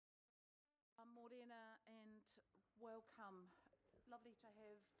welcome. Lovely to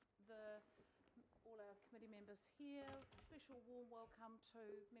have all our committee members here. Special warm welcome to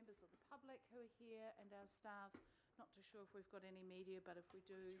members of the public who are here and our staff. Not too sure if we've got any media, but if we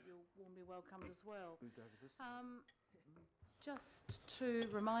do, you're warmly welcomed as well. Just to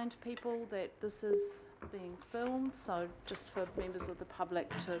remind people that this is being filmed, so just for members of the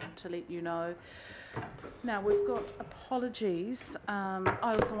public to let you know. Now we've got apologies. I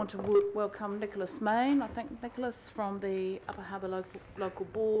also want to welcome Nicholas Main. I think Nicholas from the Upper Harbour Local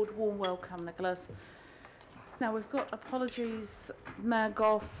Board. Warm welcome, Nicholas. Now we've got apologies, mag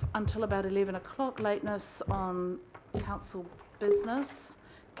off until about 11 o'clock, lateness on council business.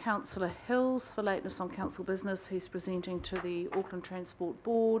 Councillor Hills for lateness on council business, he's presenting to the Auckland Transport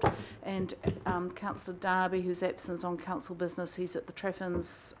Board, and Councillor Darby, whose absence on council business, he's at the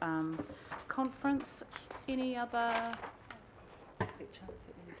Traffins conference. Any other?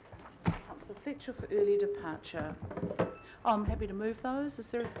 Councillor Fletcher for early departure. I'm happy to move those. Is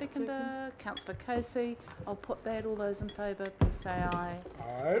there a seconder? Councillor Casey. I'll put that. All those in favour, please say aye.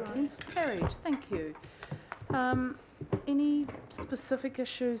 Aye. Against? Carried. Thank you. Any specific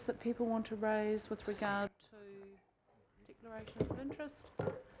issues that people want to raise with regard to declarations of interest?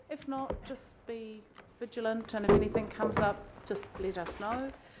 If not, just be vigilant, and if anything comes up, just let us know.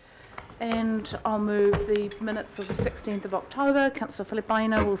 And I'll move the minutes of the 16th of October. Councillor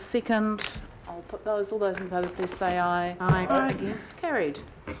Filipaina will second. I'll put those. All those in favour, please say aye. Aye. Aye. Against? Carried.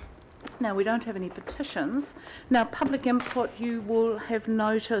 Now, we don't have any petitions. Now, public input, you will have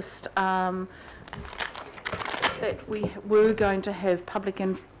noticed that we were going to have public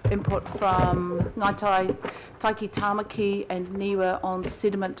input from Ngāi Taiki Tamaki and Niwa on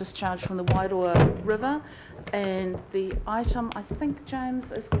sediment discharge from the Wairoa River. And the item, I think,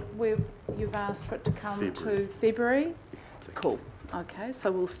 James, is where you've asked for it to come to February. Cool. Okay,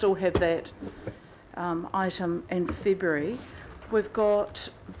 so we'll still have that item in February. We've got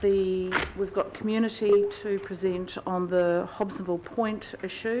community to present on the Hobsonville Point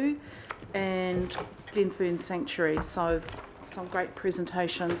issue and Glenfern Sanctuary, so some great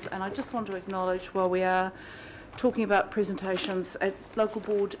presentations. And I just want to acknowledge, while we are talking about presentations, at local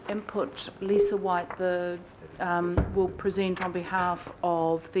board input, Lisa White will present on behalf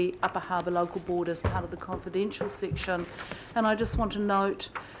of the Upper Harbour Local Board as part of the confidential section. And I just want to note,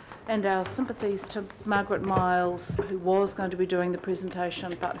 and our sympathies to Margaret Miles, who was going to be doing the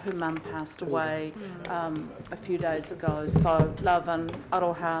presentation, but her mum passed away a few days ago. So love and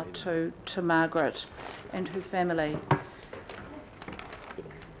aroha to Margaret and her family.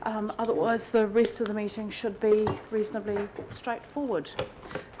 Otherwise, the rest of the meeting should be reasonably straightforward.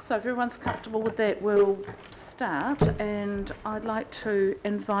 So if everyone's comfortable with that, we'll start. And I'd like to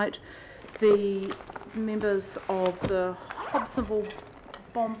invite the members of the Hobsonville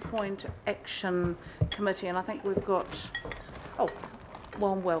Bomb Point Action Committee, and I think we've got,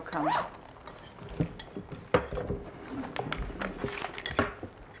 warm welcome.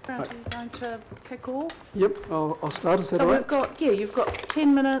 Grant, are you going to kick off? Yep, I'll start. Is that so right? We've got, you've got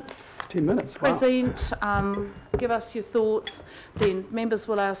 10 minutes. 10 minutes, wow. Present, give us your thoughts, then members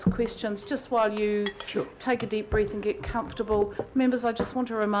will ask questions. Just while you take a deep breath and get comfortable, members, I just want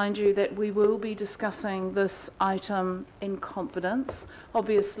to remind you that we will be discussing this item in confidence.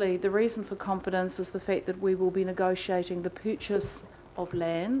 Obviously, the reason for confidence is the fact that we will be negotiating the purchase of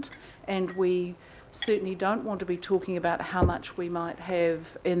land, and we certainly don't want to be talking about how much we might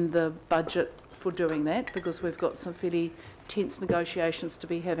have in the budget for doing that, because we've got some fairly tense negotiations to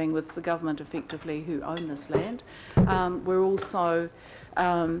be having with the government, effectively, who own this land. We're also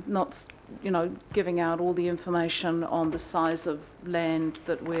not, giving out all the information on the size of land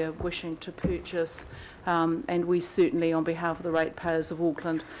that we're wishing to purchase, and we certainly, on behalf of the ratepayers of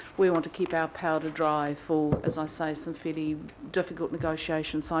Auckland, we want to keep our powder dry for, as I say, some fairly difficult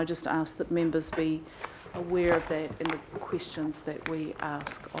negotiations. So I just ask that members be aware of that in the questions that we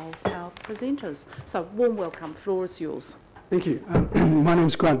ask of our presenters. So warm welcome, floor is yours. Thank you. My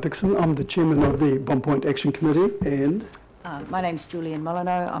name's Grant Dixon. I'm the chairman of the Bomb Point Action Committee, and my name's Julian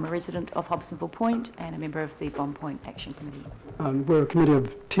Molyneux. I'm a resident of Hobsonville Point and a member of the Bomb Point Action Committee. We're a committee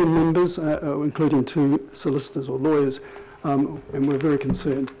of 10 members, including 2 solicitors or lawyers, and we're very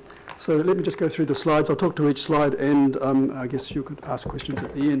concerned. So let me just go through the slides. I'll talk to each slide, and I guess you could ask questions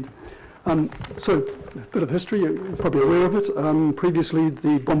at the end. So a bit of history, you're probably aware of it. Previously,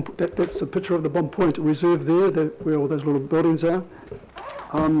 that's a picture of the Bomb Point Reserve there, where all those little buildings are.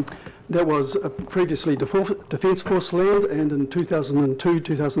 That was previously Defence Force land, and in 2002,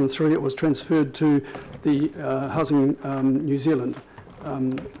 2003 it was transferred to the Housing New Zealand,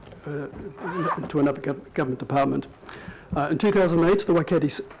 to another government department. In 2008, the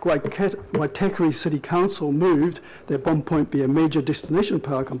Waitakere City Council moved that Bomb Point be a major destination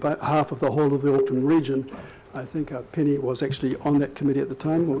park on behalf of the whole of the Auckland region. I think Penny was actually on that committee at the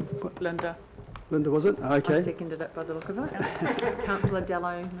time. Linda. Linda, was it? Okay. I seconded it by the look of it. Councillor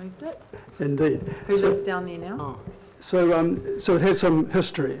Dello moved it. Indeed. Who lives down there now? Oh. So it has some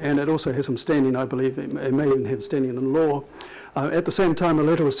history, and it also has some standing, I believe. It may even have standing in law. At the same time, a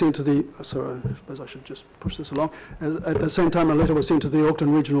letter was sent to the, sorry, I suppose I should just push this along. At the same time, a letter was sent to the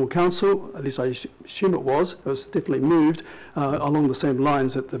Auckland Regional Council, at least I assume it was definitely moved along the same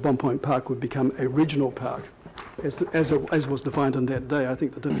lines that the Bomb Point Park would become a regional park, as was defined on that day. I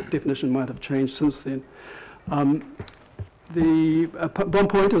think the definition might have changed since then. The Bomb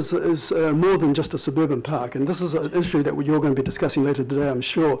Point is more than just a suburban park, and this is an issue that you're going to be discussing later today, I'm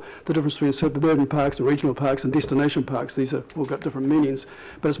sure. The difference between suburban parks and regional parks and destination parks, these have all got different meanings,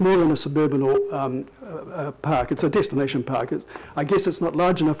 but it's more than a suburban or park. It's a destination park. I guess it's not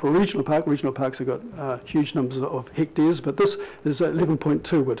large enough for a regional park. Regional parks have got huge numbers of hectares, but this is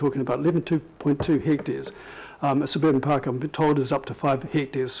 11.2. We're talking about 11.2 hectares. A suburban park, I'm told, is up to 5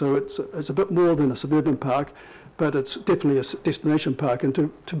 hectares, so it's a bit more than a suburban park, but it's definitely a destination park. And to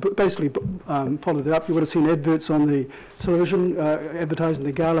basically follow that up, you would have seen adverts on the television advertising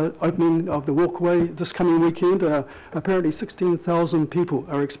the gala opening of the walkway this coming weekend. Apparently 16,000 people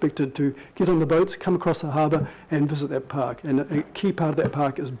are expected to get on the boats, come across the harbour and visit that park. And a key part of that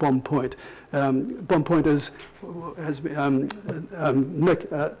park is Bomb Point. Bomb Point has Nick,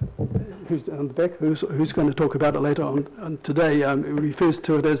 who's on the back, who's going to talk about it later on today, refers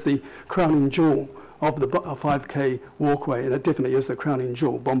to it as the crowning jewel of the 5K walkway, and it definitely is the crowning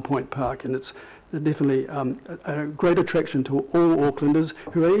jewel, Bomb Point Park, and it's definitely a great attraction to all Aucklanders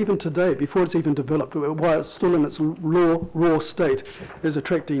who are even today, before it's even developed, while it's still in its raw state, is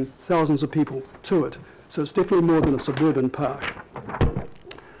attracting thousands of people to it. So it's definitely more than a suburban park.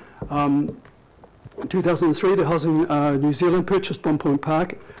 In 2003, the Housing New Zealand purchased Bomb Point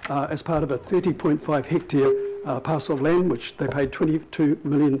Park as part of a 30.5 hectare parcel of land, which they paid $22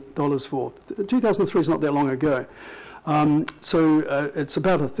 million for. 2003 is not that long ago. It's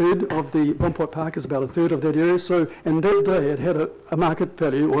about a third of the Bomb Point Park is about a third of that area. So, and that day it had a market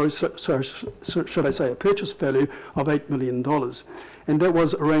value, or should I say a purchase value of $8 million. And that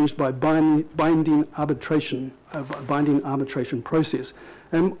was arranged by binding arbitration process.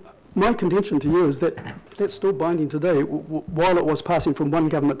 And my contention to you is that that's still binding today. While it was passing from one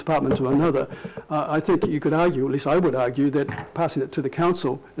government department to another, I think you could argue, at least I would argue, that passing it to the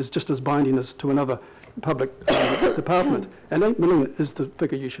council is just as binding as to another public department. And $8 million is the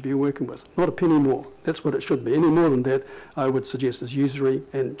figure you should be working with, not a penny more. That's what it should be. Any more than that, I would suggest, is usury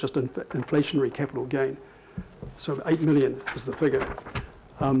and just inflationary capital gain. So $8 million is the figure.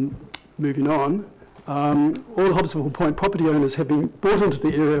 Moving on. All Hobsonville Point property owners have been brought into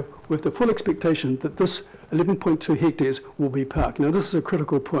the area with the full expectation that this 11.2 hectares will be park. Now this is a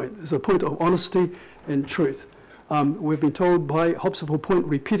critical point. It's a point of honesty and truth. We've been told by Hobsonville Point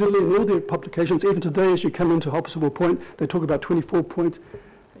repeatedly in all their publications, even today as you come into Hobsonville Point, they talk about 24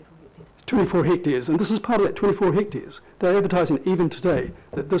 hectares, and this is part of that 24 hectares. They're advertising even today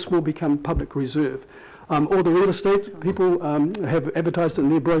that this will become public reserve. All the real estate people have advertised in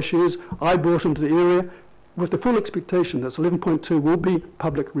their brochures. I brought them to the area with the full expectation that 11.2 will be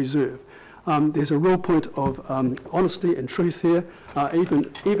public reserve. There's a real point of honesty and truth here.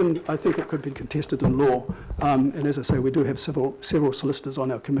 Even I think it could be contested in law. And as I say, we do have several solicitors on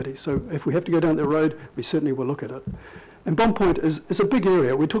our committee. So if we have to go down that road, we certainly will look at it. And Bomb Point is a big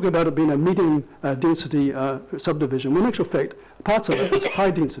area. We're talking about it being a medium density subdivision. Well, in actual fact, parts of it is high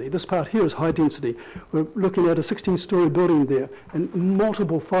density. This part here is high density. We're looking at a 16-storey building there and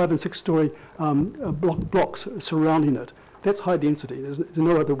multiple 5- and 6-storey blocks surrounding it. That's high density. There's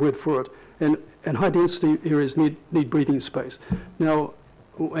no other word for it. And high density areas need breathing space. Now,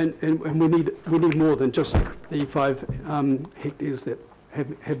 and we need more than just the 5 hectares that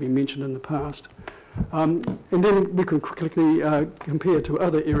have been mentioned in the past. And then we can quickly compare to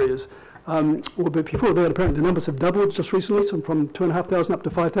other areas. But before that, apparently the numbers have doubled just recently, so from 2,500 up to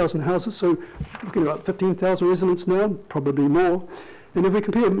 5,000 houses. So looking at about 15,000 residents now, probably more. And if we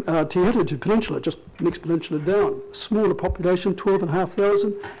compare Te Hiti to Peninsula, just next peninsula down, smaller population,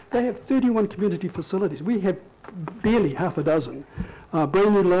 12,500, they have 31 community facilities. We have barely half a dozen.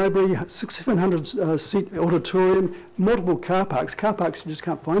 Brand new library, 700 seat auditorium, multiple car parks. Car parks, you just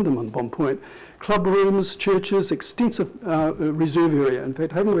can't find them on Bomb Point. Club rooms, churches, extensive reserve area. In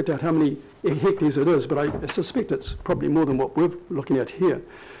fact, I haven't worked out how many hectares it is, but I suspect it's probably more than what we're looking at here.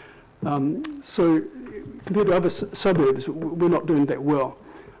 So compared to other suburbs, we're not doing that well.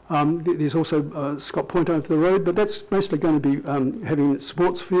 There's also Scott Point over the road, but that's mostly going to be having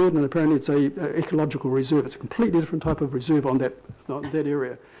sports field, and apparently it's a ecological reserve. It's a completely different type of reserve on that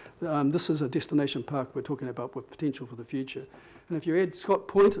area. This is a destination park we're talking about with potential for the future. And if you add Scott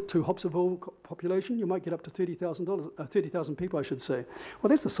Point to Hobsonville population, you might get up to 30,000 people, I should say. Well,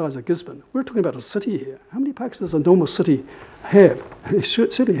 that's the size of Gisborne. We're talking about a city here. How many parks does a normal city have? It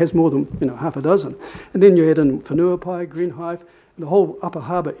certainly has more than half a dozen. And then you add in Whenuapai, Green Hive, the whole Upper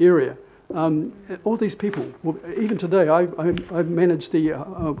Harbour area. All these people, even today, I manage the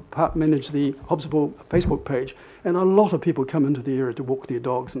Hobsonville Facebook page, and a lot of people come into the area to walk their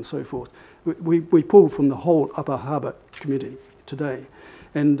dogs and so forth. We pull from the whole Upper Harbour community today.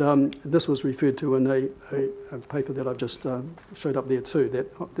 And this was referred to in a paper that I've just showed up there too,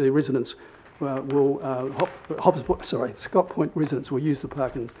 that the residents Scott Point residents will use the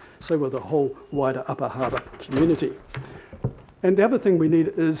park, and so will the whole wider Upper Harbour community. And the other thing we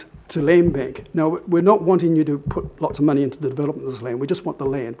need is to land bank. Now, we're not wanting you to put lots of money into the development of this land. We just want the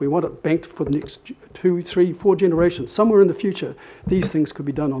land. We want it banked for the next 2, 3, 4 generations. Somewhere in the future, these things could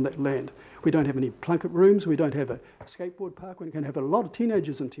be done on that land. We don't have any plunket rooms. We don't have a skateboard park. We're going to have a lot of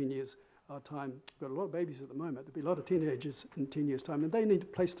teenagers in 10 years' time. We've got a lot of babies at the moment. There'll be a lot of teenagers in 10 years' time, and they need a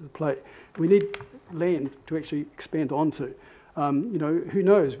place to play. We need land to actually expand onto. Who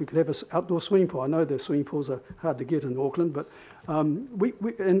knows? We could have an outdoor swimming pool. I know the swimming pools are hard to get in Auckland, but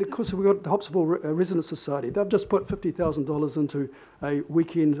and of course we've got the Hobsonville Residents Society. They've just put $50,000 into a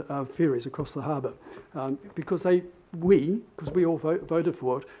weekend ferries across the harbour because we all voted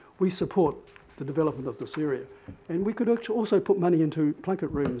for it. We support the development of this area, and we could also put money into plunket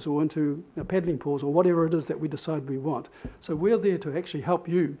rooms or into paddling pools or whatever it is that we decide we want. So we're there to actually help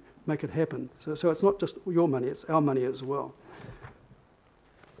you make it happen. So it's not just your money; it's our money as well.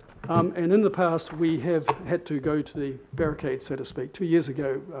 And in the past, we have had to go to the barricade, so to speak. 2 years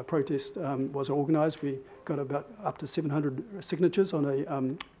ago, a protest was organised. We got about up to 700 signatures on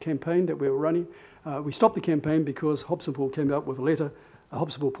a campaign that we were running. We stopped the campaign because Hobsonville came out with a letter,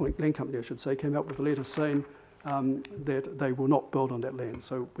 Hobsonville Point Land Company, I should say, came out with a letter saying that they will not build on that land.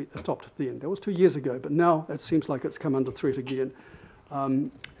 So we stopped then. That was 2 years ago, but now it seems like it's come under threat again.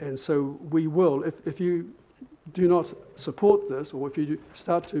 And so we will, if you do not support this, or if you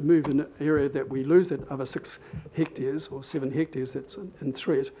start to move in an area that we lose that other 6 hectares or 7 hectares that's in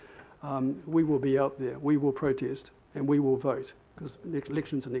threat, we will be out there, we will protest, and we will vote, because the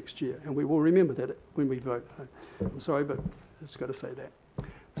elections are next year, and we will remember that when we vote. I'm sorry, but I just got to say that.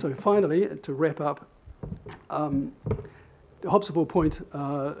 So finally, to wrap up, the Hobsonville Point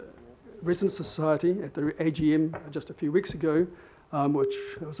Residents Society at the AGM just a few weeks ago, which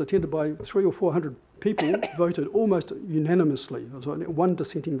was attended by 300 or 400 people, voted almost unanimously. There was only one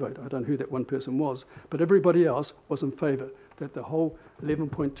dissenting vote. I don't know who that one person was, but everybody else was in favour that the whole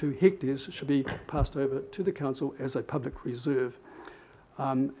 11.2 hectares should be passed over to the council as a public reserve.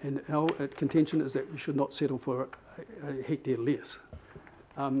 And our contention is that you should not settle for a hectare less.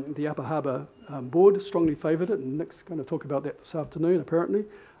 The Upper Harbour board strongly favoured it, and Nick's going to talk about that this afternoon, apparently.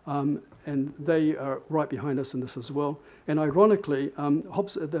 And they are right behind us in this as well. And ironically, the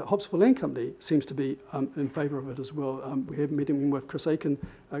Hobsonville Land Company seems to be in favour of it as well. We had a meeting with Chris Aiken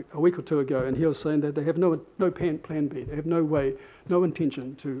a week or two ago, and he was saying that they have no plan B. They have no way, no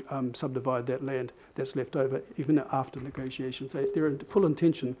intention to subdivide that land that's left over, even after negotiations. Their full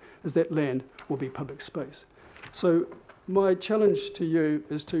intention is that land will be public space. So my challenge to you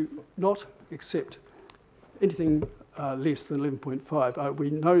is to not accept anything less than 11.5. We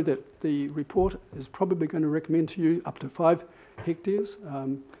know that the report is probably going to recommend to you up to 5 hectares,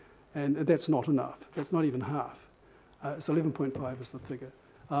 and that's not enough. That's not even half. It's 11.5 is the figure.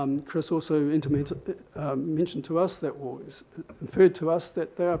 Chris also mentioned to us that, or inferred to us,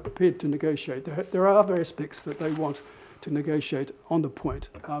 that they are prepared to negotiate. There are other aspects that they want to negotiate on the point,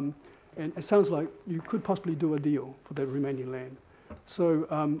 and it sounds like you could possibly do a deal for the remaining land.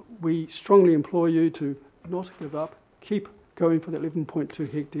 So we strongly implore you to not give up. Keep going for that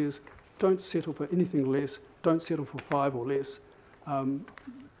 11.2 hectares. Don't settle for anything less. Don't settle for 5 or less.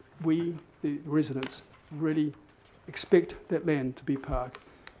 We, the residents, really expect that land to be park,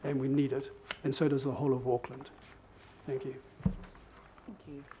 and we need it, and so does the whole of Auckland. Thank you. Thank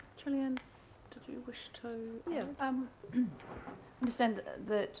you. Gillian, did you wish to? Yeah. Understand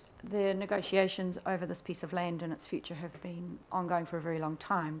that the negotiations over this piece of land and its future have been ongoing for a very long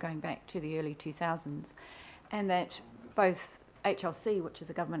time, going back to the early 2000s, and that both HLC, which is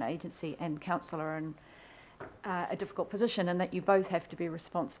a government agency, and council are in a difficult position, and that you both have to be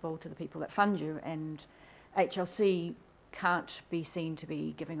responsible to the people that fund you, and HLC can't be seen to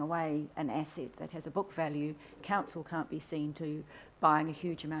be giving away an asset that has a book value. Council can't be seen to buying a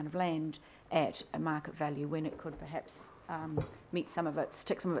huge amount of land at a market value when it could perhaps tick some of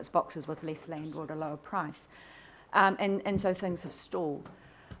its boxes with less land or at a lower price. And so things have stalled.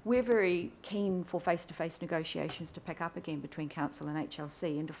 We're very keen for face-to-face negotiations to pick up again between Council and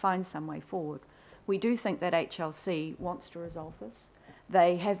HLC and to find some way forward. We do think that HLC wants to resolve this.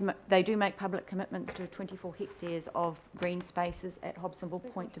 They do make public commitments to 24 hectares of green spaces at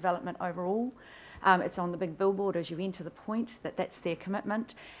Hobsonville Point development overall. It's on the big billboard as you enter the point that's their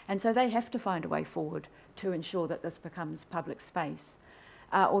commitment, and so they have to find a way forward to ensure that this becomes public space,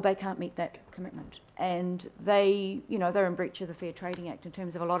 or they can't meet that commitment. And they're in breach of the Fair Trading Act in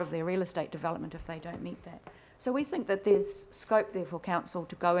terms of a lot of their real estate development if they don't meet that. So we think that there's scope there for Council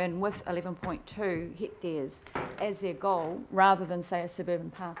to go in with 11.2 hectares as their goal, rather than, say, a suburban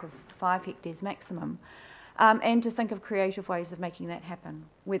park of 5 hectares maximum, and to think of creative ways of making that happen,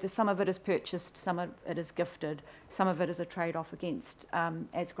 whether some of it is purchased, some of it is gifted, some of it is a trade-off against,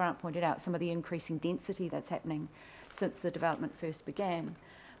 as Grant pointed out, some of the increasing density that's happening since the development first began.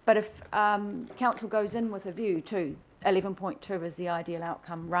 But if Council goes in with a view to 11.2 as the ideal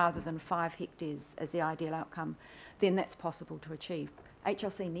outcome rather than 5 hectares as the ideal outcome, then that's possible to achieve.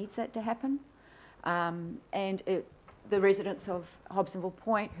 HLC needs that to happen, and the residents of Hobsonville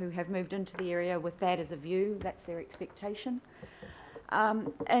Point who have moved into the area with that as a view, that's their expectation.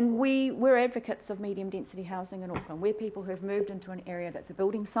 And we're advocates of medium density housing in Auckland. We're people who have moved into an area that's a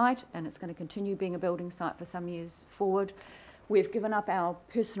building site, and it's going to continue being a building site for some years forward. We've given up our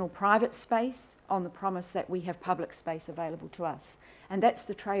personal private space on the promise that we have public space available to us. And that's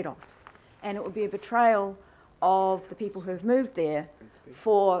the trade-off. And it would be a betrayal of the people who have moved there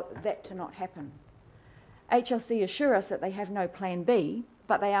for that to not happen. HLC assure us that they have no plan B,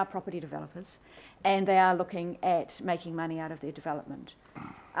 but they are property developers, and they are looking at making money out of their development.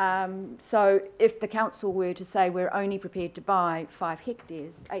 So if the council were to say we're only prepared to buy 5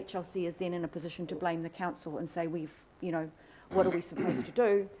 hectares, HLC is then in a position to blame the council and say what are we supposed to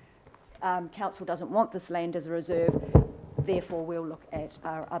do? Council doesn't want this land as a reserve, therefore we'll look at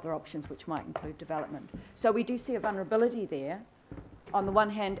our other options, which might include development. So we do see a vulnerability there. On the one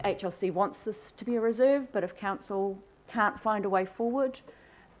hand, HLC wants this to be a reserve, but if Council can't find a way forward,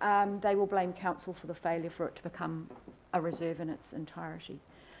 they will blame Council for the failure for it to become a reserve in its entirety.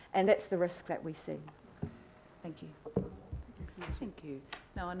 And that's the risk that we see. Thank you. Thank you.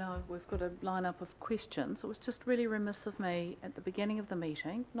 Now, I know we've got a line-up of questions. It was just really remiss of me at the beginning of the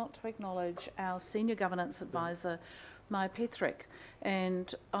meeting not to acknowledge our Senior Governance Advisor, Mai Pethrick.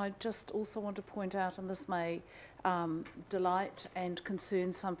 And I just also want to point out, and this may delight and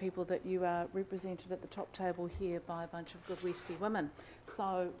concern some people, that you are represented at the top table here by a bunch of good Westie women.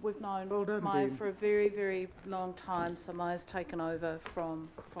 So we've known Mai for a very, very long time. So Mai's taken over from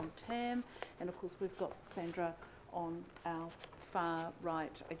Tam, and of course we've got Sandra on our far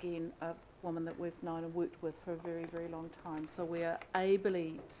right, again, a woman that we've known and worked with for a very, very long time. So we are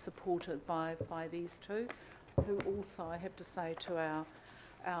ably supported by these two, who also, I have to say, to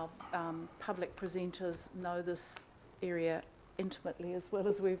our public presenters, know this area intimately, as well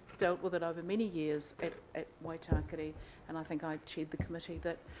as we've dealt with it over many years at Waitakere, and I think I chaired the committee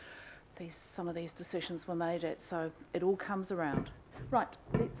that some of these decisions were made at, so it all comes around. Right,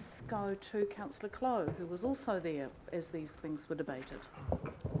 let's go to Councillor Clow, who was also there as these things were debated.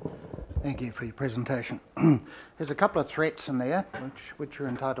 Thank you for your presentation. There's a couple of threats in there, which you're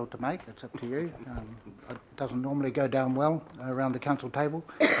entitled to make. It's up to you. It doesn't normally go down well around the council table,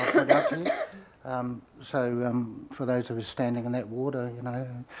 I'll point out to you. So for those of us standing in that water,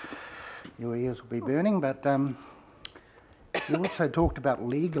 your ears will be burning. But you also talked about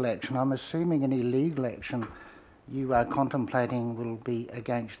legal action. I'm assuming any legal action you are contemplating will be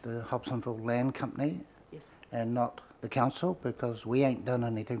against the Hobsonville Land Company. Yes. And not the council, because we ain't done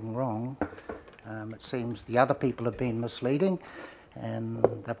anything wrong. It seems the other people have been misleading and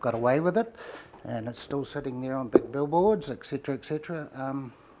they've got away with it, and it's still sitting there on big billboards, etc., etc.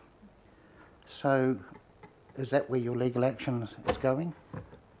 So is that where your legal action is going?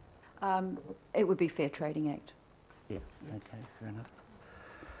 It would be Fair Trading Act. Yeah, okay, fair enough.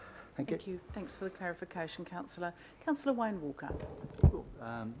 Thank you. Thanks for the clarification, Councillor. Councillor Wayne Walker. Cool.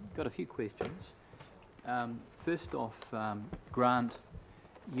 Got a few questions. First off, Grant,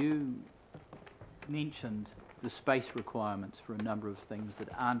 you mentioned the space requirements for a number of things that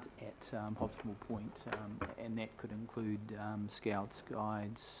aren't at Hobsonville Point, and that could include scouts,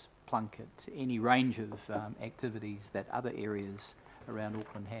 guides, plunket, any range of activities that other areas around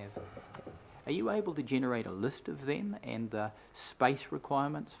Auckland have. Are you able to generate a list of them and the space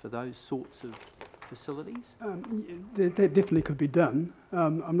requirements for those sorts of facilities? That definitely could be done.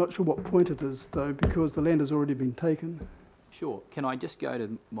 I'm not sure what point it is, though, because the land has already been taken. Sure. Can I just go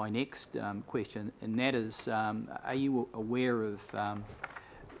to my next question, and that is, are you aware of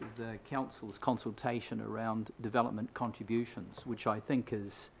the council's consultation around development contributions, which I think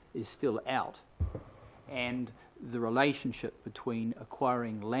is still out, and the relationship between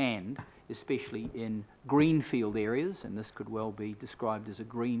acquiring land, especially in greenfield areas, and this could well be described as a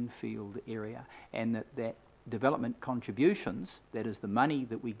greenfield area, and that development contributions, that is the money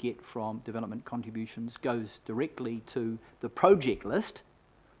that we get from development contributions, goes directly to the project list,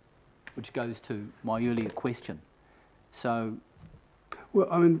 which goes to my earlier question. So, Well,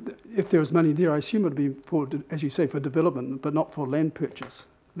 I mean, if there was money there, I assume it would be for, as you say, for development, but not for land purchase.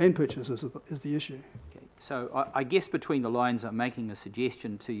 Land purchase is the issue. okay. So I guess between the lines, I'm making a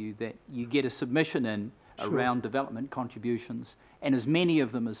suggestion to you that you get a submission in Sure. around development contributions, and as many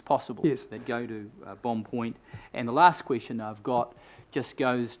of them as possible Yes. that go to Bomb Point. And the last question I've got just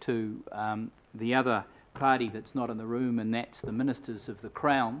goes to the other party that's not in the room, and that's the ministers of the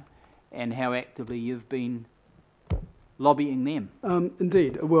Crown, and how actively you've been lobbying them.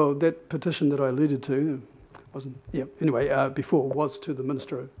 Indeed. Well, that petition that I alluded to wasn't, yeah, anyway, before was to the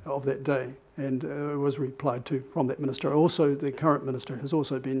minister of that day, and was replied to from that minister. Also, the current minister has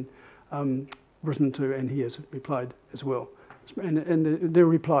also been written to, and he has replied as well. And their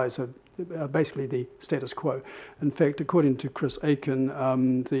replies are basically the status quo. In fact, according to Chris Aiken,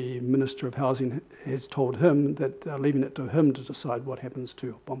 the Minister of Housing has told him that they're leaving it to him to decide what happens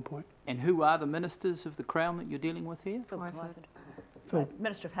to Bomb Point. And who are the ministers of the Crown that you're dealing with here? Phil Twyford. Twyford. Phil.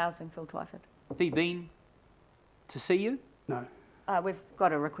 Minister of Housing, Phil Twyford. Have he been to see you? No. We've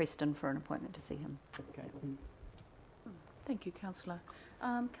got a request in for an appointment to see him. Okay. Thank you, Councillor.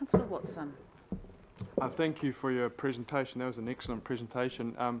 Councillor Watson. Thank you for your presentation. That was an excellent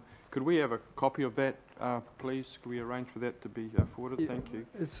presentation. Could we have a copy of that, please? Could we arrange for that to be forwarded? Yeah, Thank you.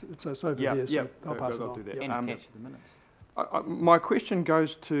 It's over Yeah, here, so yeah, I'll pass it I'll on. do that. And attach to the minutes. My question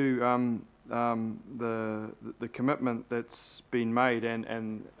goes to the commitment that's been made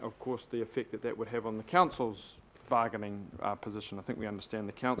and of course the effect that would have on the council's bargaining position. I think we understand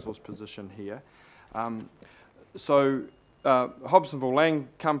the council's position here. Hobsonville Land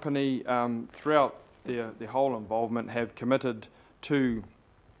Company, throughout their whole involvement, have committed to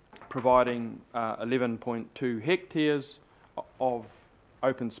providing 11.2 hectares of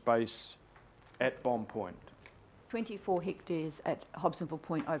open space at Bomb Point. 24 hectares at Hobsonville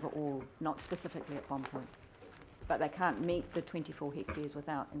Point overall, not specifically at Bomb Point. But they can't meet the 24 hectares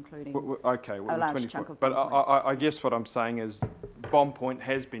without including Okay, a well, large 24. chunk of But Bomb Point. I guess what I'm saying is Bomb Point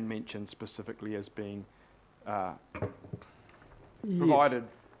has been mentioned specifically as being provided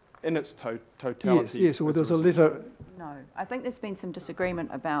in its totality. Yes. Well, as there's a result. letter. No, I think there's been some disagreement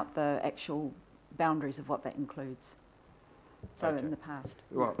about the actual boundaries of what that includes. So Okay. in the past.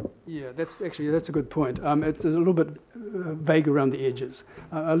 Well, Yeah, that's a good point. It's a little bit vague around the edges.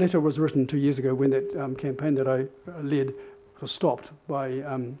 A letter was written 2 years ago when that campaign that I led was stopped by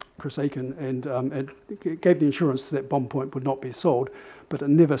Chris Aiken, and it gave the assurance that Bomb Point would not be sold, but it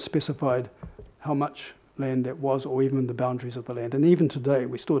never specified how much land that was or even the boundaries of the land. And even today,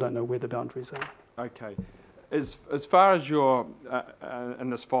 we still don't know where the boundaries are. okay. As far as your,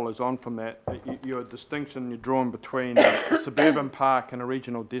 and this follows on from that, your distinction you're drawn between a suburban park and a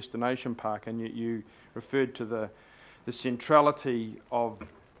regional destination park, and you referred to the centrality of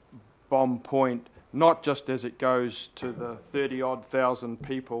Bomb Point, not just as it goes to the 30-odd thousand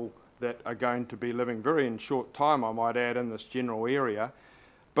people that are going to be living very in short time, I might add, in this general area,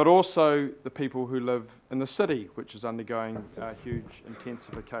 but also the people who live in the city, which is undergoing huge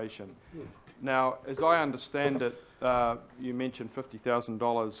intensification. Yes. Now, as I understand it, you mentioned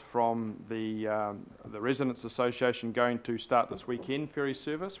 $50,000 from the Residents Association going to start this weekend ferry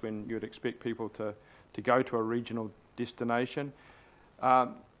service when you would expect people to go to a regional destination.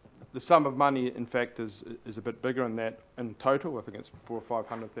 The sum of money, in fact, is a bit bigger than that in total. I think it's $400,000 or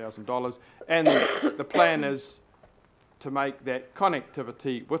 $500,000. And the plan is to make that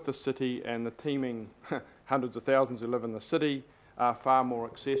connectivity with the city and the teeming hundreds of thousands who live in the city far more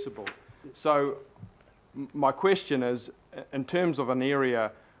accessible. So my question is, in terms of an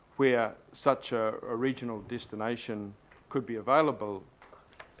area where such a regional destination could be available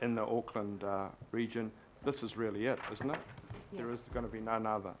in the Auckland region, this is really it, isn't it? Yeah. There is going to be none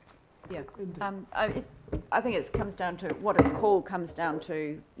other. Yeah. I think it comes down to what it's called, comes down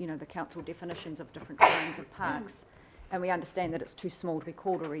to, the council definitions of different kinds of parks. And we understand that it's too small to be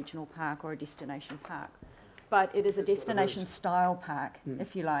called a regional park or a destination park. But it is a destination style park,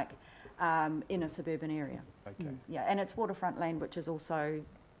 if you like, in a suburban area. Okay. Yeah, and it's waterfront land, which is also,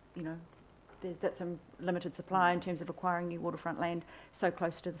 that's a limited supply in terms of acquiring new waterfront land so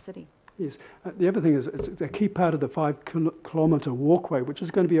close to the city. Yes. The other thing is, it's a key part of the 5-kilometre walkway, which is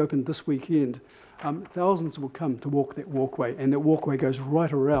going to be opened this weekend. Thousands will come to walk that walkway, and that walkway goes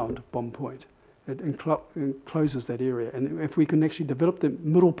right around Bomb Point. It encloses that area, and if we can actually develop the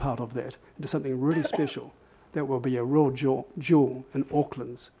middle part of that into something really special, that will be a real jewel in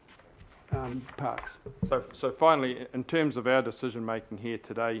Auckland's parks. So finally, in terms of our decision making here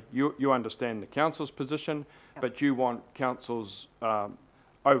today, you understand the council's position, but you want council's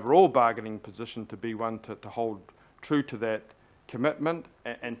overall bargaining position to be one to hold true to that commitment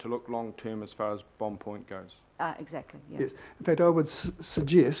and to look long term as far as Bomb Point goes. Exactly, yeah. Yes. In fact, I would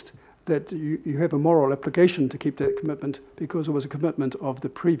suggest that you have a moral application to keep that commitment, because it was a commitment of the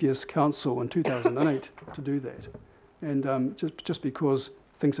previous council in 2008 to do that. And just because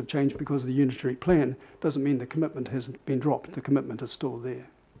things have changed because of the unitary plan doesn't mean the commitment hasn't been dropped. The commitment is still there.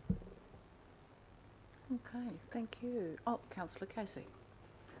 Okay, thank you. Oh, Councillor Casey.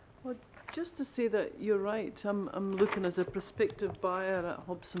 Well, just to say that you're right, I'm looking as a prospective buyer at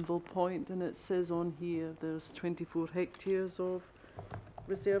Hobsonville Point, and it says on here there's 24 hectares of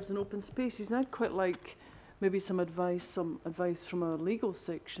reserves and open spaces, and I'd quite like maybe some advice from our legal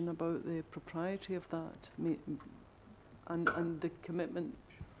section about the propriety of that, and the commitment,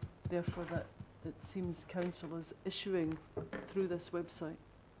 therefore, that it seems council is issuing through this website.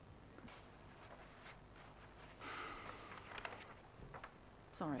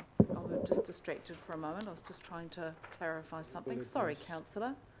 Sorry, I was just distracted for a moment. I was just trying to clarify something. Sorry,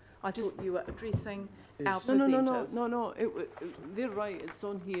 councillor. I thought you were addressing our presenters. No. They're right. It's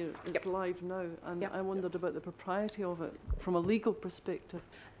on here. It's live now, and Yep. I wondered about the propriety of it from a legal perspective.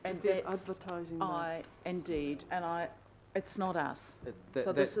 And if they're that's- advertising that. Indeed, and it's not us. That,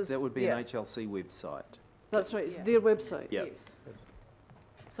 So this is- that would be yeah. an HLC website. That's right. It's Yeah. their website. Yeah. Yes.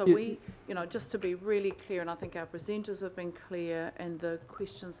 So Yeah. we, just to be really clear, and I think our presenters have been clear, and the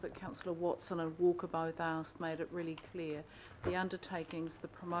questions that Councillor Watson and Walker both asked made it really clear. The undertakings, the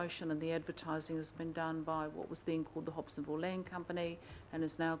promotion and the advertising has been done by what was then called the Hobsonville Land Company and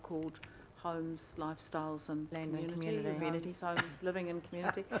is now called Homes, Lifestyles and Land and Community. Community. Homes, Living and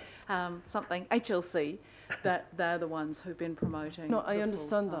Community, something, HLC, that they're the ones who've been promoting No, the I full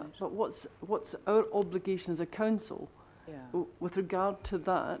understand that. site. But what's our obligation as a council Yeah, with regard to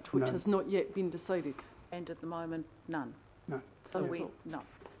that, which None. has not yet been decided? and at the moment, none. No. So Okay. no.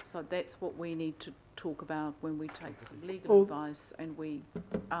 So that's what we need to talk about when we take some legal Well- advice and we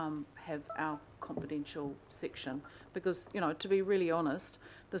have our confidential section. Because, to be really honest,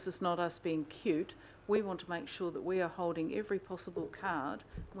 this is not us being cute. We want to make sure that we are holding every possible card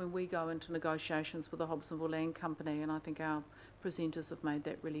when we go into negotiations with the Hobsonville Land Company, and I think our presenters have made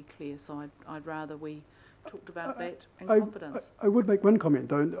that really clear. So I'd rather we talked about that in confidence. I would make one comment,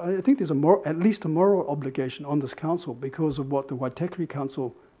 though. I think there's at least a moral obligation on this council because of what the Waitakere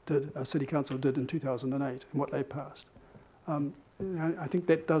Council did, City Council did in 2008 and what they passed. I think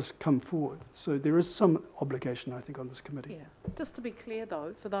that does come forward. So there is some obligation, I think, on this committee. Yeah. Just to be clear,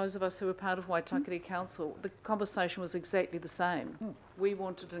 though, for those of us who were part of Waitakere Council, the conversation was exactly the same. We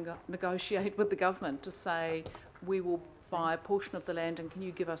wanted to negotiate with the government to say, we will buy a portion of the land and can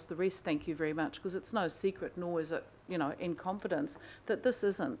you give us the rest, thank you very much, because it's no secret, nor is it, in confidence, that this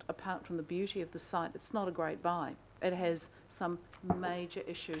isn't, apart from the beauty of the site, it's not a great buy. It has some major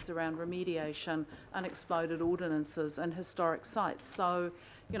issues around remediation, unexploded ordinances and historic sites. So,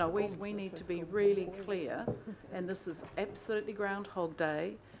 we need to be really clear, and this is absolutely Groundhog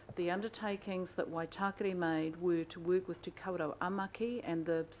Day. The undertakings that Waitakere made were to work with Te Kauro Amaki and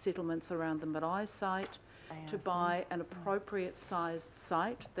the settlements around the Marae site to buy an appropriate sized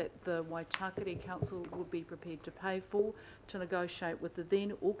site that the Waitakere Council would be prepared to pay for, to negotiate with the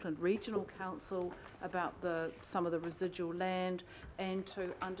then Auckland Regional Council about some of the residual land, and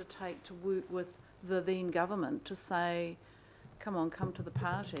to undertake to work with the then government to say, come to the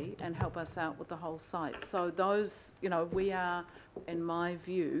party and help us out with the whole site. So those, we are, in my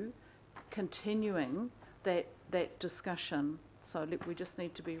view, continuing that discussion. So we just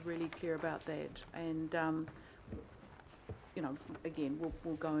need to be really clear about that. And, again,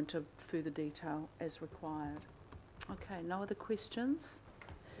 we'll go into further detail as required. Okay, no other questions?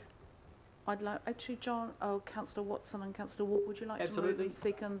 I'd like, actually, Councillor Watson and Councillor Walk, would you like to move Absolutely. and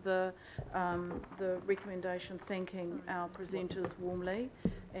second the recommendation, thanking our presenters warmly,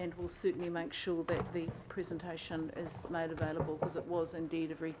 and we'll certainly make sure that the presentation is made available, because it was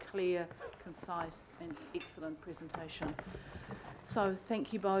indeed a very clear, concise and excellent presentation. So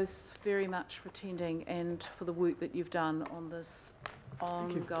thank you both very much for attending and for the work that you've done on this you.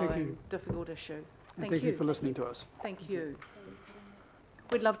 Thank ongoing you. difficult issue. And thank you for listening to us. Thank you.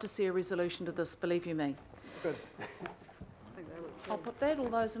 We'd love to see a resolution to this, believe you me. Good. I'll put that. All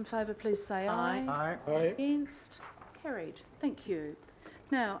those in favour, please say aye. Aye. Against? Carried. Thank you.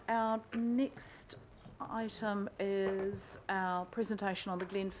 Now, our next item is our presentation on the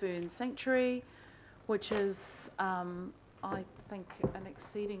Glenfern Sanctuary, which is, I think, an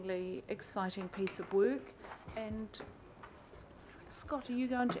exceedingly exciting piece of work. And Scott, are you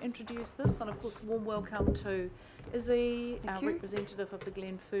going to introduce this? And of course, warm welcome to Izzy, our representative of the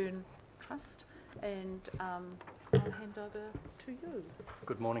Glenfern Trust. And I'll hand over to you.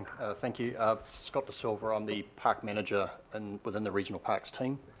 Good morning. Thank you. Scott De Silva. I'm the park manager within the regional parks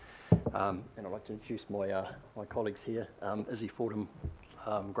team. And I'd like to introduce my colleagues here. Izzy Fordham,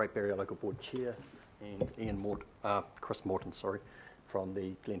 Great Barrier Local Board Chair, and Chris Morton, from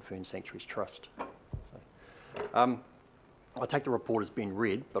the Glenfern Sanctuaries Trust. I take the report as being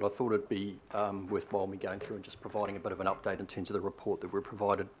read, but I thought it'd be worthwhile me going through and just providing a bit of an update in terms of the report that we're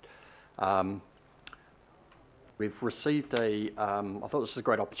provided. We've received I thought this was a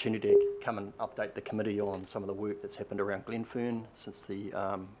great opportunity to come and update the committee on some of the work that's happened around Glenfern since the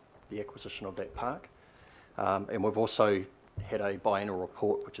acquisition of that park. And we've also had a biannual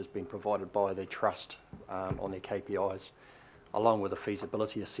report which has been provided by the Trust on their KPIs, along with a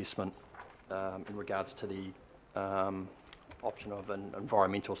feasibility assessment in regards to the option of an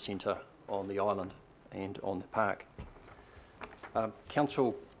environmental centre on the island and on the park.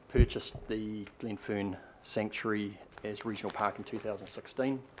 Council purchased the Glenfern Sanctuary as regional park in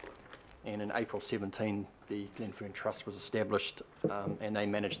 2016, and in April 17 the Glenfern Trust was established, and they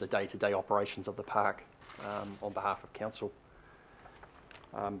manage the day-to-day operations of the park on behalf of council.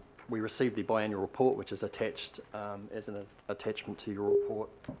 We received the biannual report, which is attached as an attachment to your report,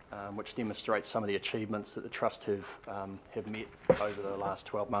 which demonstrates some of the achievements that the Trust have met over the last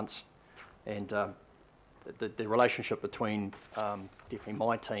 12 months. And the relationship between definitely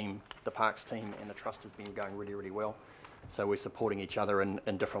my team, the Parks team, and the Trust has been going really, really well. So we're supporting each other in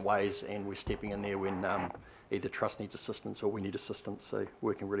different ways, and we're stepping in there when either Trust needs assistance or we need assistance, so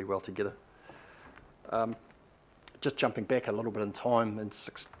working really well together. Just jumping back a little bit in time, in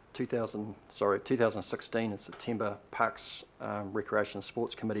 2016 in September, Parks, Recreation and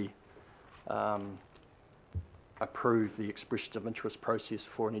Sports Committee approved the expressions of interest process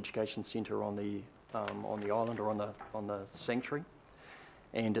for an education centre on the island, or on the sanctuary,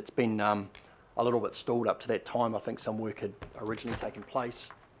 and it's been a little bit stalled up to that time. I think some work had originally taken place,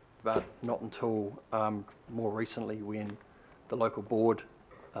 but not until more recently, when the local board,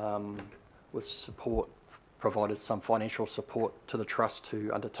 with support, provided some financial support to the Trust to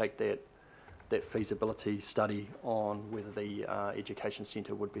undertake that feasibility study on whether the education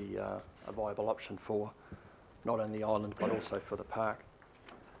centre would be a viable option for not only the island but also for the park.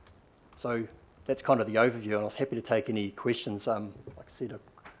 So that's kind of the overview, and I was happy to take any questions. Like I said,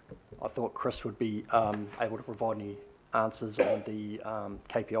 I thought Chris would be able to provide any answers on the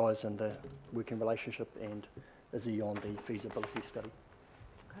KPIs and the working relationship, and Izzy on the feasibility study.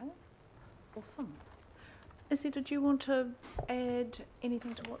 Okay, awesome. Izzy, did you want to add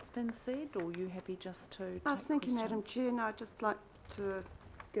anything to what's been said, or are you happy just to take Thank you, Madam questions? Chair. No, I'd just like to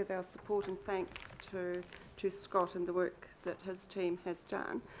give our support and thanks to Scott and the work that his team has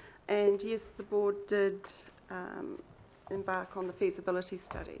done. And yes, the board did embark on the feasibility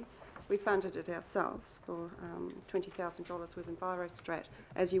study. We funded it ourselves for $20,000 with EnviroStrat,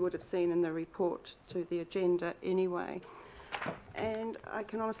 as you would have seen in the report to the agenda anyway. And I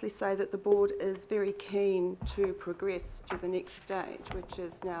can honestly say that the board is very keen to progress to the next stage, which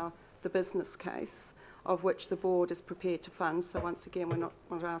is now the business case, of which the board is prepared to fund. So once again, we're not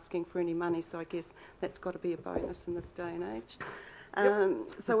asking for any money, so I guess that's got to be a bonus in this day and age.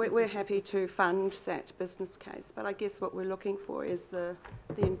 So we're happy to fund that business case, but I guess what we're looking for is the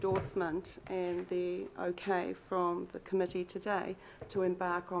endorsement and the okay from the committee today to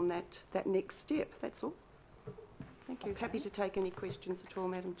embark on that next step. That's all. Thank you. Happy to take any questions at all,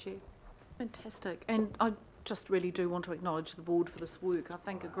 Madam Chair. Fantastic. And I just really do want to acknowledge the board for this work. I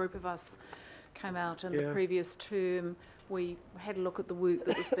think a group of us came out in the previous term. We had a look at the work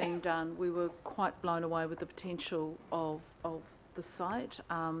that was being done. We were quite blown away with the potential of the site,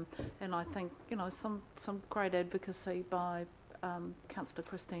 and I think, you know, some great advocacy by Councillor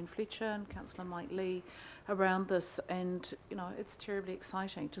Christine Fletcher and Councillor Mike Lee around this, and you know, it's terribly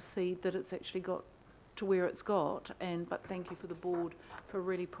exciting to see that it's actually got to where it's got. But thank you for the board for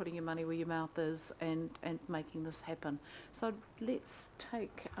really putting your money where your mouth is and making this happen. So let's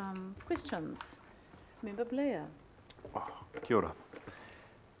take questions. Member Blair. Kia ora.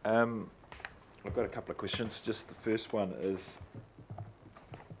 I've got a couple of questions. Just the first one is,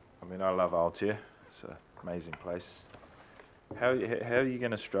 I mean, I love Aotea. It's an amazing place. how are you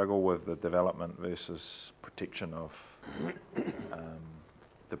going to struggle with the development versus protection of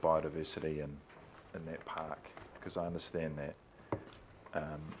the biodiversity in that park? Because I understand that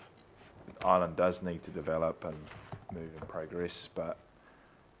Island does need to develop and move and progress, but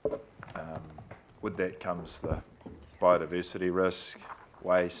with that comes the biodiversity risk,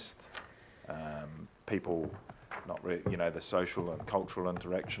 waste, people not the social and cultural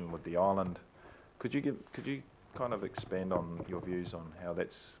interaction with the island. Could you kind of expand on your views on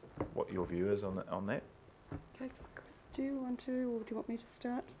what your view is on that? Okay, Chris, do you want to, or do you want me to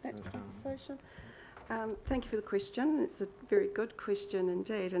start that conversation? Thank you for the question. It's a very good question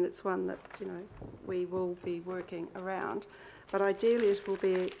indeed, and it's one that we will be working around. But ideally, it will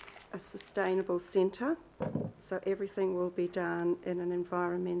be a sustainable centre, so everything will be done in an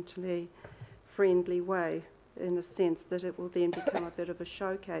environmentally friendly way, in a sense that it will then become a bit of a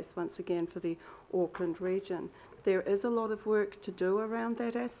showcase once again for the Auckland region. There is a lot of work to do around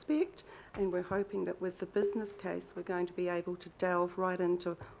that aspect, and we're hoping that with the business case we're going to be able to delve right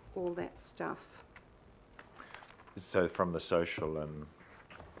into all that stuff. So from the social and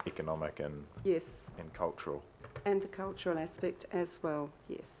economic and Yes, and cultural. and the cultural aspect as well,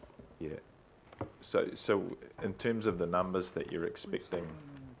 yes. Yeah. So in terms of the numbers that you're expecting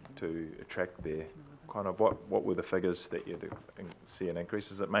to attract there, kind of what were the figures that you'd see an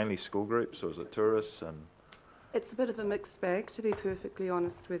increase? Is it mainly school groups or is it tourists? And It's a bit of a mixed bag, to be perfectly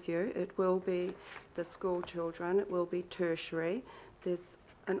honest with you. It will be the school children, it will be tertiary. There's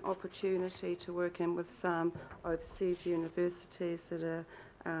an opportunity to work in with some overseas universities that are,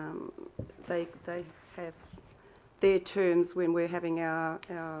 they have their terms when we're having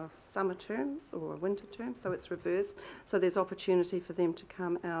our summer terms or winter terms, so it's reversed. So there's opportunity for them to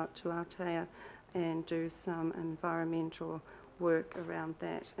come out to Aotea and do some environmental work around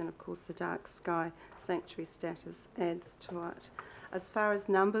that, and of course the dark sky sanctuary status adds to it. As far as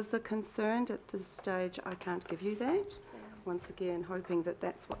numbers are concerned, at this stage I can't give you that. Once again, hoping that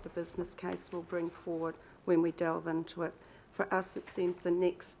that's what the business case will bring forward when we delve into it. For us, it seems the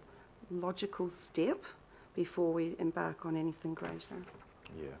next logical step before we embark on anything greater.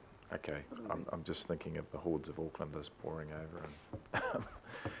 yeah, okay. I'm just thinking of the hordes of Aucklanders pouring over and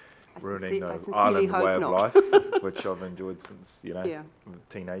ruining the island way of life, which I've enjoyed since Yeah.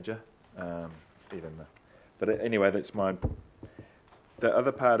 teenager. But anyway, that's my. The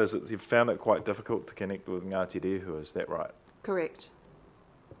other part is that you've found it quite difficult to connect with Ngāti Rehua, is that right? Correct.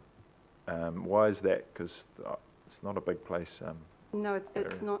 Why is that? Because it's not a big place. No,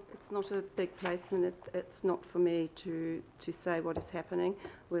 it's not. It's not a big place, and it's not for me to say what is happening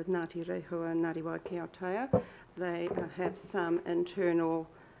with Ngāti Rehua and Ngāti Wai Ki Aotea. They have some internal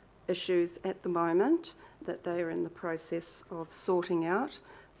issues at the moment that they are in the process of sorting out.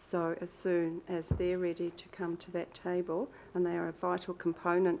 So as soon as they're ready to come to that table, and they are a vital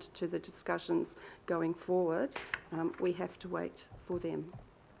component to the discussions going forward, we have to wait for them.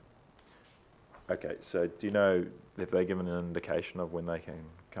 Okay, so do you know, have they given an indication of when they can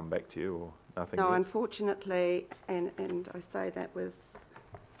come back to you, or nothing No, yet? unfortunately, and I say that with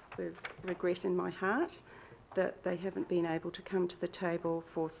regret in my heart, that they haven't been able to come to the table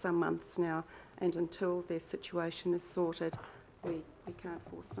for some months now, and until their situation is sorted, we can't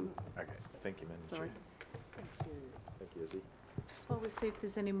force them. Okay, thank you, Madam Sorry. Chair. Thank you, Izzy. Just while we see if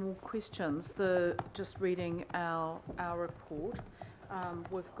there's any more questions, just reading our report,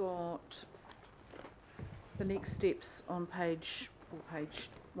 we've got the next steps on page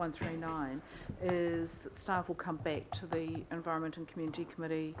 139 is that staff will come back to the Environment and Community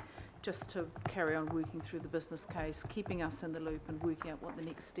Committee just to carry on working through the business case, keeping us in the loop and working out what the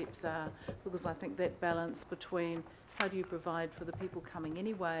next steps are, because I think that balance between how do you provide for the people coming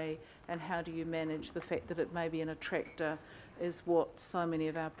anyway and how do you manage the fact that it may be an attractor is what so many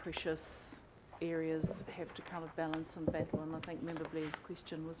of our precious areas have to kind of balance and battle, and I think Member Blair's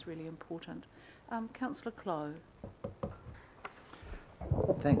question was really important. Councillor Clow.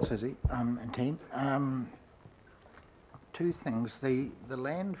 Thanks, Izzy, and team. Two things. The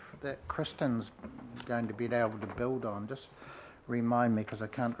land that Kristen's going to be able to build on, just remind me because I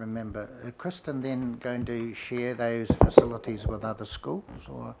can't remember. Kristen then going to share those facilities with other schools,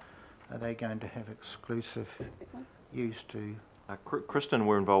 or are they going to have exclusive use to? Kristen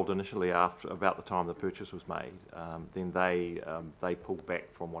were involved initially about the time the purchase was made. Then they pulled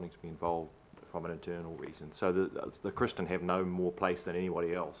back from wanting to be involved from an internal reason. So the Kristen have no more place than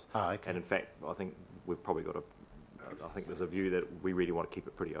anybody else. Oh, okay. And in fact, I think we've probably got I think there's a view that we really want to keep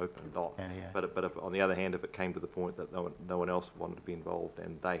it pretty open, not. Yeah, yeah. But if, on the other hand, if it came to the point that no one else wanted to be involved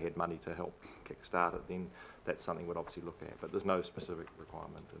and they had money to help kickstart it, then that's something we'd obviously look at. But there's no specific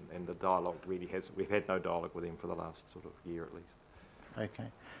requirement, and the dialogue really we've had no dialogue with them for the last sort of year at least.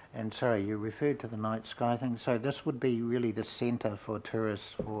 Okay. And sorry, you referred to the night sky thing. So this would be really the centre for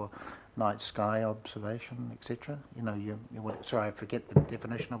tourists for night sky observation, etc. You know, sorry, I forget the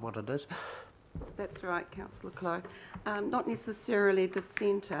definition of what it is. That's right, Councillor Clow. Not necessarily the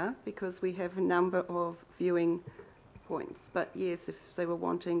centre, because we have a number of viewing points. But yes, if they were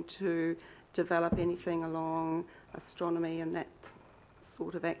wanting to develop anything along astronomy and that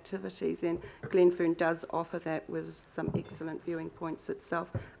sort of activities, then Glenfern does offer that with some excellent viewing points itself,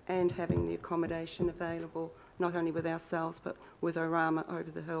 and having the accommodation available not only with ourselves but with Orama over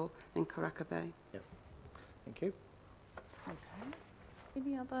the hill in Karaka Bay. Yep. Thank you. Okay.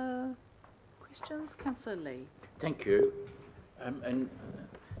 Any other questions? Councillor Lee. Thank you. And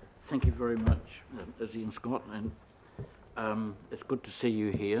thank you very much, Izzy and Scott. And it's good to see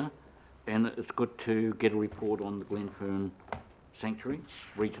you here. And it's good to get a report on the Glenfern Sanctuary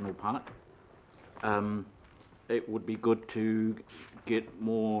Regional Park. It would be good to get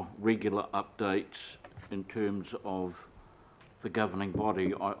more regular updates in terms of the governing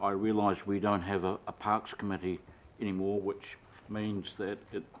body. I realise we don't have a Parks Committee anymore, which means that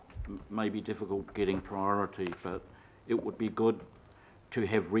it may be difficult getting priority, but it would be good to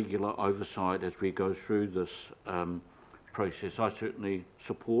have regular oversight as we go through this process. I certainly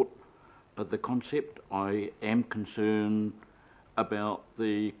support the concept. I am concerned about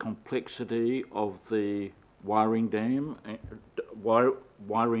the complexity of the wiring diagram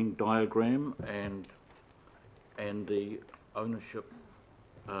and the ownership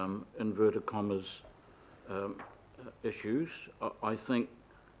inverted commas issues. I think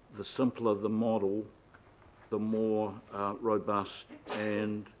the simpler the model, the more robust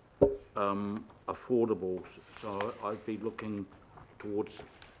and affordable. So I'd be looking towards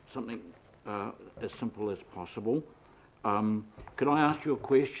something as simple as possible. Could I ask you a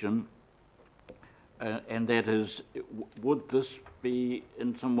question? And that is, would this be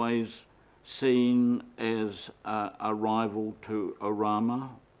in some ways seen as a rival to Orama,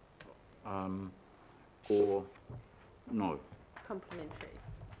 or no? Complementary.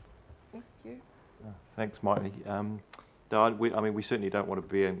 Thank you. Thanks, Mike. We certainly don't want to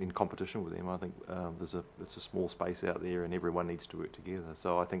be in competition with them. I think it's a small space out there, and everyone needs to work together.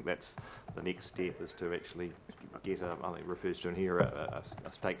 So I think that's the next step, is to actually get I think it refers to in here a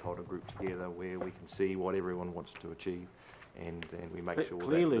stakeholder group together where we can see what everyone wants to achieve, and we make sure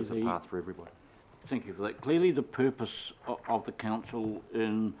that there's a path for everybody. Thank you for that. Clearly, the purpose of the council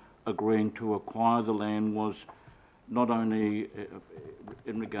in agreeing to acquire the land was not only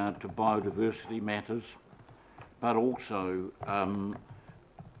in regard to biodiversity matters, but also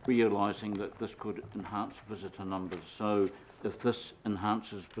realising that this could enhance visitor numbers. So if this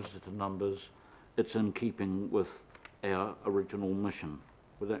enhances visitor numbers, it's in keeping with our original mission.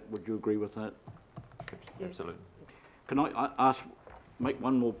 Would you agree with that? Yes. Absolutely. Can I make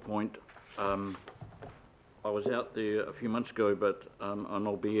one more point? I was out there a few months ago, but and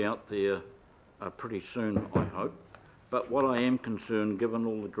I'll be out there pretty soon, I hope. But what I am concerned, given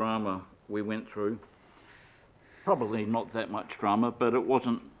all the drama we went through, probably not that much drama, but it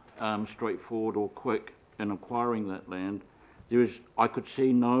wasn't straightforward or quick in acquiring that land. I could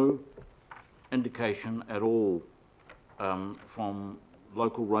see no indication at all from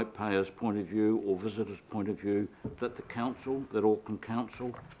local ratepayers' point of view or visitors' point of view that the council, that Auckland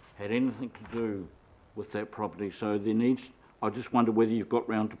Council, had anything to do with that property. So I just wonder whether you've got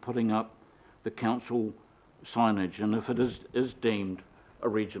round to putting up the council signage, and if it is deemed a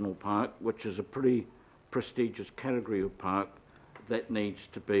regional park, which is a pretty prestigious category of park, that needs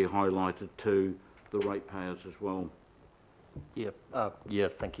to be highlighted to the ratepayers as well. Yeah,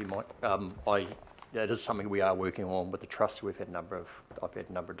 thank you, Mike. It is something we are working on with the trust. I've had a number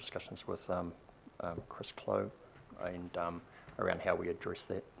of discussions with Chris Clow and around how we address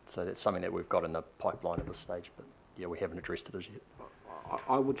that. So that's something that we've got in the pipeline at this stage, but yeah, we haven't addressed it as yet.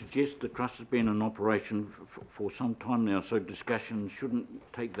 I would suggest the trust has been in operation for some time now, so discussion shouldn't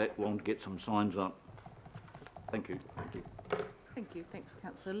take that long to get some signs up. Thank you. Thank you. Thank you. Thanks,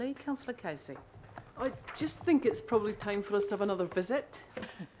 Councillor Lee. Councillor Casey. I just think it's probably time for us to have another visit.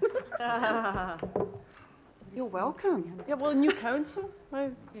 You're welcome. Yeah, well, new council.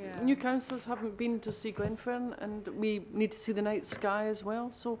 New councillors haven't been to see Glenfern, and we need to see the night sky as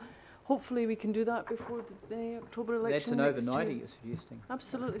well. So hopefully we can do that before the October election. That's an overnighting you're suggesting.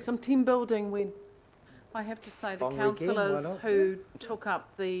 Absolutely. Some team building, Wayne. I have to say the Long weekend, councillors why not? who took up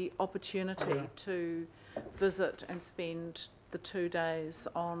the opportunity to visit and spend the 2 days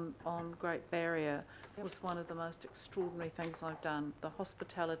on Great Barrier was one of the most extraordinary things I've done. The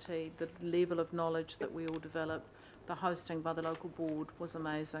hospitality, the level of knowledge that we all developed, the hosting by the local board was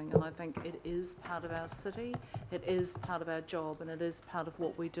amazing, and I think it is part of our city, it is part of our job, and it is part of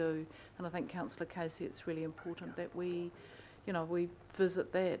what we do. And I think, Councillor Casey, it's really important that we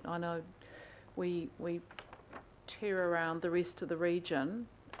visit that. I know we tear around the rest of the region,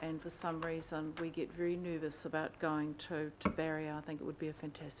 and for some reason we get very nervous about going to Barrier. I think it would be a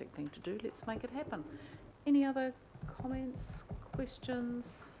fantastic thing to do. Let's make it happen. Any other comments,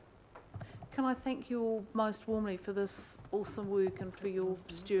 questions? Can I thank you all most warmly for this awesome work and for your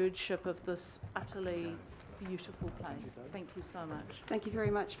stewardship of this utterly beautiful place. Thank you so much. Thank you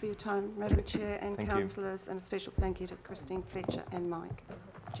very much for your time, Madam Chair and Thank you. councillors, and a special thank you to Christine Fletcher and Mike.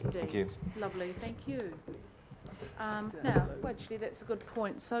 Thank you. Lovely, thank you. Now, well, actually, that's a good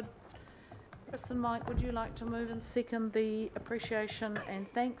point. So, Chris and Mike, would you like to move and second the appreciation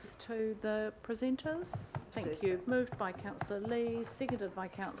and thanks to the presenters? Thank you. Moved by Councillor Lee, seconded by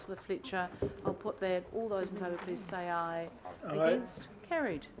Councillor Fletcher. I'll put that. All those in favour, please say aye. Against?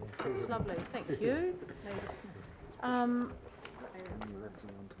 Carried. That's lovely. Thank you.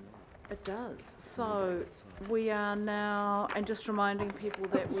 It does. So we are now, and just reminding people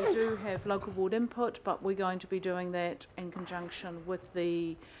that we do have local board input, but we're going to be doing that in conjunction with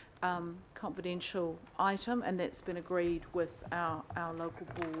the confidential item, and that's been agreed with our local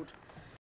board